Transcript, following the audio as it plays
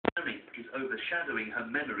overshadowing her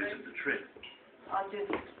memories of the trip. I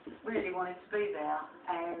just really wanted to be there,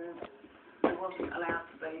 and it wasn't allowed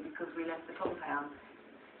to be because we left the compound.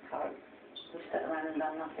 So we sat around and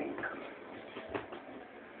done nothing.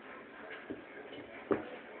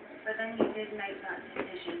 But then you did make that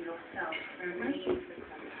decision yourself to leave the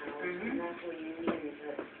compound, and therefore you knew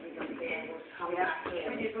that you wouldn't be able to come back We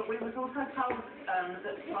in. did, but we was also told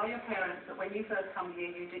that by your parents that when you first come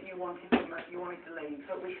here, you wanted to leave.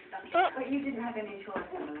 But we stuck it. But you didn't have any choice,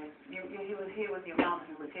 Emily. You were here with your mum,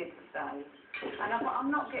 who was here to stay. And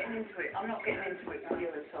I'm not getting into it. I'm not getting into it with you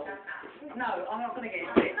at all. No, I'm not going to get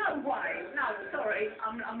into it. No way. No, sorry.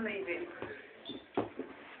 I'm leaving.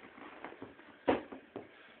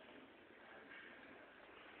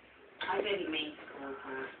 I didn't mean to call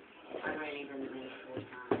her. I really didn't mean to call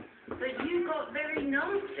her. But you got very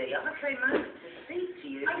nasty. I came over to speak to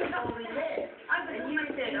you before we left. And you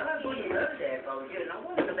said, oh, I wouldn't go there if I was you. And I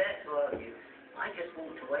wasn't about to argue. I just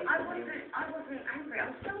walked away from you. I